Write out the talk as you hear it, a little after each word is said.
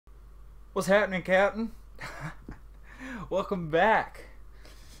What's happening, Captain? Welcome back.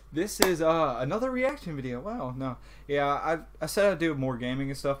 This is another reaction video. Wow, no. Yeah, I said I'd do more gaming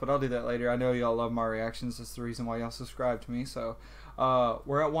and stuff, but I'll do that later. I know y'all love my reactions. That's the reason why y'all subscribe to me. So,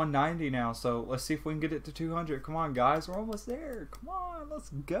 we're at 190 now, so let's see if we can get it to 200. Come on, guys. We're almost there. Come on,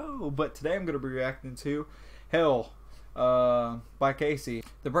 let's go. But today I'm going to be reacting to Hell by Casey.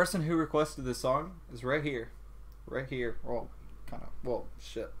 The person who requested this song is right here. Right here. Well, kind of. Well,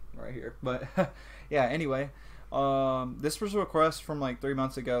 shit. Right here. But, yeah, anyway. This was a request from like 3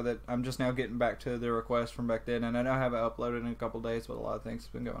 months ago that I'm just now getting back to the request from back then, and I know I haven't uploaded in a couple days, but a lot of things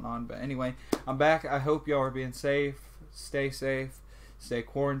have been going on. But anyway, I'm back. I hope y'all are being safe. Stay safe. Stay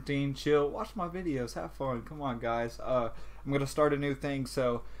quarantined. Chill. Watch my videos. Have fun. Come on, guys. I'm gonna start a new thing.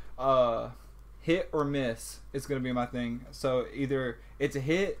 So, hit or miss is gonna be my thing. So either it's a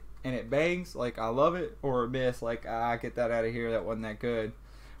hit and it bangs, like I love it, or a miss, like I get that out of here. That wasn't that good.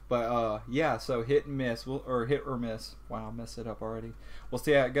 But yeah, so hit and miss, or hit or miss. Wow, I messed it up already. We'll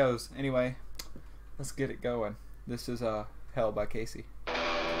see how it goes. Anyway, let's get it going. This is Hell by Casey.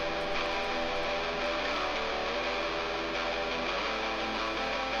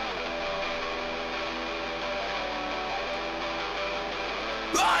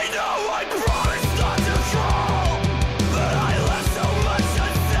 I know I promised not to crawl, but I left so much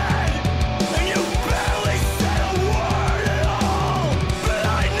unsaid, and you barely said a word at all. But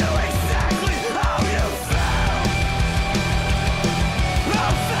I knew exactly how you felt,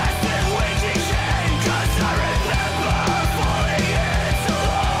 how fast and weak it came. 'Cause I remember falling into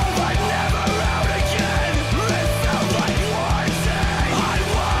love, but never out again. It felt like one day I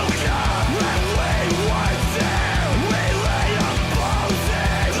woke up and we were there. We lay up both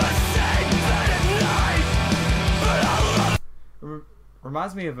in the same bed at night, but I love.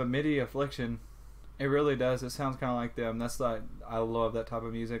 Reminds me of a MIDI Affliction. It really does. It sounds kind of like them. That's like, I love that type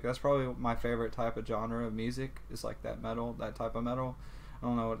of music. That's probably my favorite type of genre of music. Is like that metal, that type of metal. I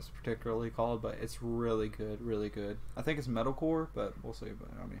don't know what it's particularly called, but it's really good, really good. I think it's metalcore, but we'll see. But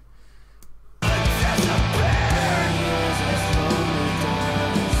I mean,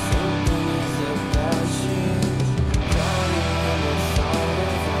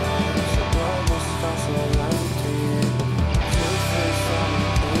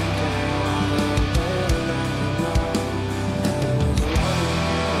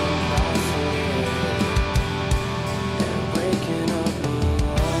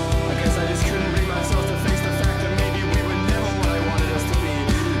 I guess I just couldn't bring myself to face the fact that maybe we were never what I wanted us to be.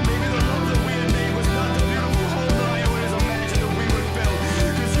 Maybe the love that we had made was not the beautiful home that I always imagined that we would build.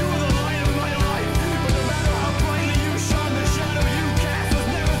 'Cause you were the light of my life, but no matter how brightly you shone, the shadow you cast was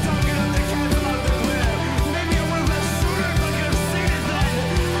never dark enough to cast out the glare. Maybe I would have left sooner if I could have seen it then.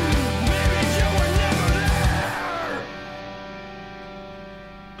 Maybe you were never there.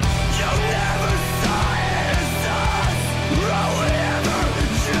 You never saw it as us, or whatever,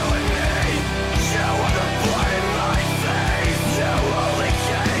 you and me. You were the blood in my face. You only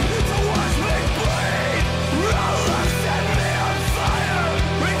came to watch me bleed. All love set me on fire,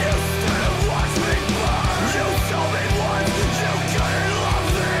 and you stood and watched me burn. You told me once you couldn't love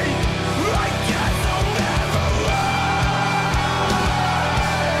me. I guess I'll never learn.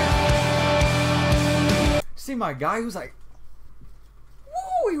 see my guy, he was like,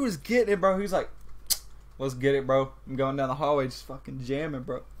 woo, he was getting it, bro. He was like, let's get it, bro. I'm going down the hallway just fucking jamming,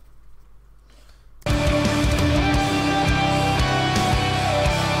 bro. You told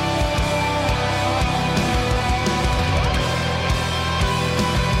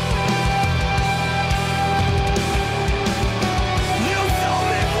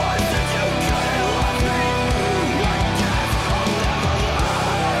me once that you couldn't love me. I guess I'll never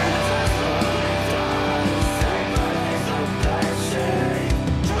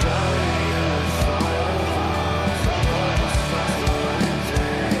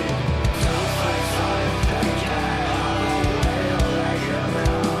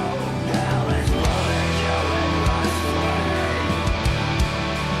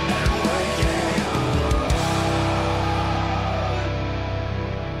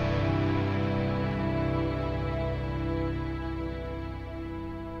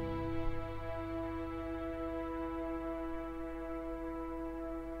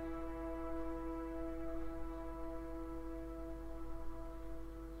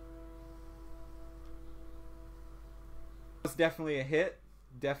It's definitely a hit.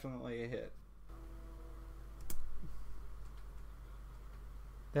 Definitely a hit.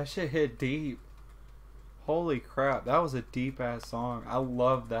 That shit hit deep. Holy crap, that was a deep ass song. I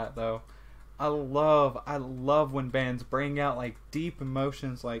love that though. I love when bands bring out like deep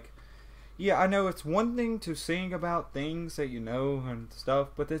emotions, like Yeah, I know it's one thing to sing about things that you know and stuff,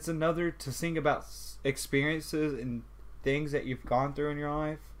 but it's another to sing about experiences and things that you've gone through in your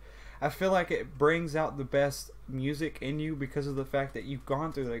life. I feel like it brings out the best music in you because of the fact that you've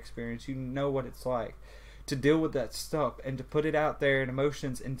gone through that experience. You know what it's like to deal with that stuff and to put it out there in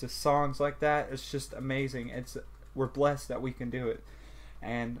emotions into songs like that. It's just amazing. We're blessed that we can do it.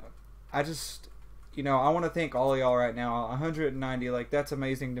 And I just, I want to thank all of y'all right now. 190, like, that's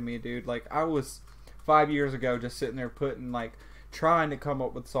amazing to me, dude. Like, I was 5 years ago just sitting there trying to come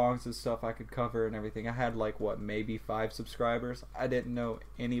up with songs and stuff I could cover and everything. I had, like, maybe 5 subscribers. I didn't know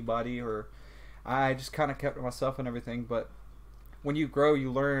anybody, or I just kind of kept to myself and everything. But when you grow,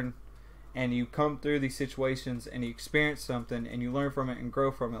 you learn, and you come through these situations and you experience something and you learn from it and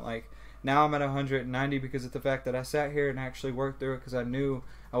grow from it. Like, now I'm at 190 because of the fact that I sat here and actually worked through it, because I knew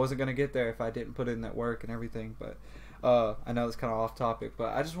I wasn't going to get there if I didn't put in that work and everything. But I know it's kind of off topic,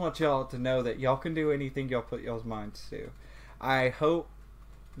 but I just want y'all to know that y'all can do anything y'all put y'all's minds to. I hope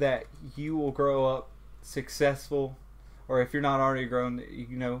that you will grow up successful, or if you're not already grown,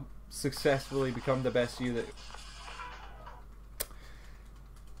 successfully become the best you that...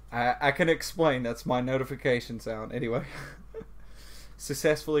 I can explain. That's my notification sound. Anyway.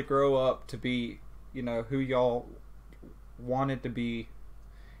 Successfully grow up to be, who y'all wanted to be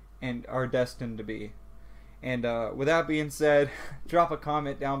and are destined to be. And with that being said, drop a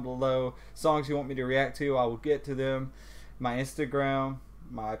comment down below. Songs you want me to react to, I will get to them. My Instagram,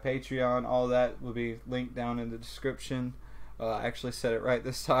 my Patreon, all that will be linked down in the description. I actually said it right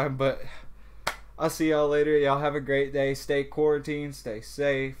this time, but I'll see y'all later. Y'all have a great day. Stay quarantined, stay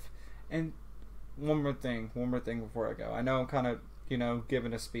safe. And one more thing before I go. I know I'm kind of,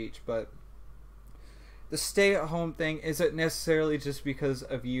 giving a speech, but the stay-at-home thing isn't necessarily just because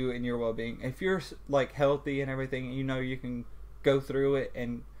of you and your well-being. If you're, like, healthy and everything, you can go through it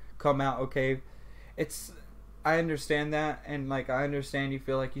and come out okay. I understand that, and, like, I understand you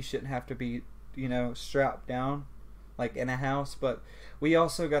feel like you shouldn't have to be, strapped down, like, in a house, but we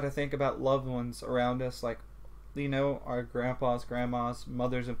also got to think about loved ones around us, like, our grandpas, grandmas,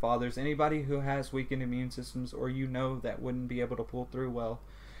 mothers and fathers, anybody who has weakened immune systems, or that wouldn't be able to pull through well,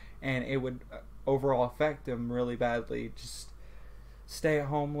 and it would overall affect them really badly. Just stay at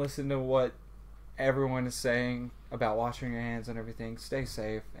home, listen to what everyone is saying about washing your hands and everything. Stay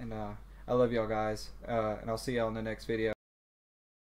safe, and I love y'all guys, and I'll see y'all in the next video.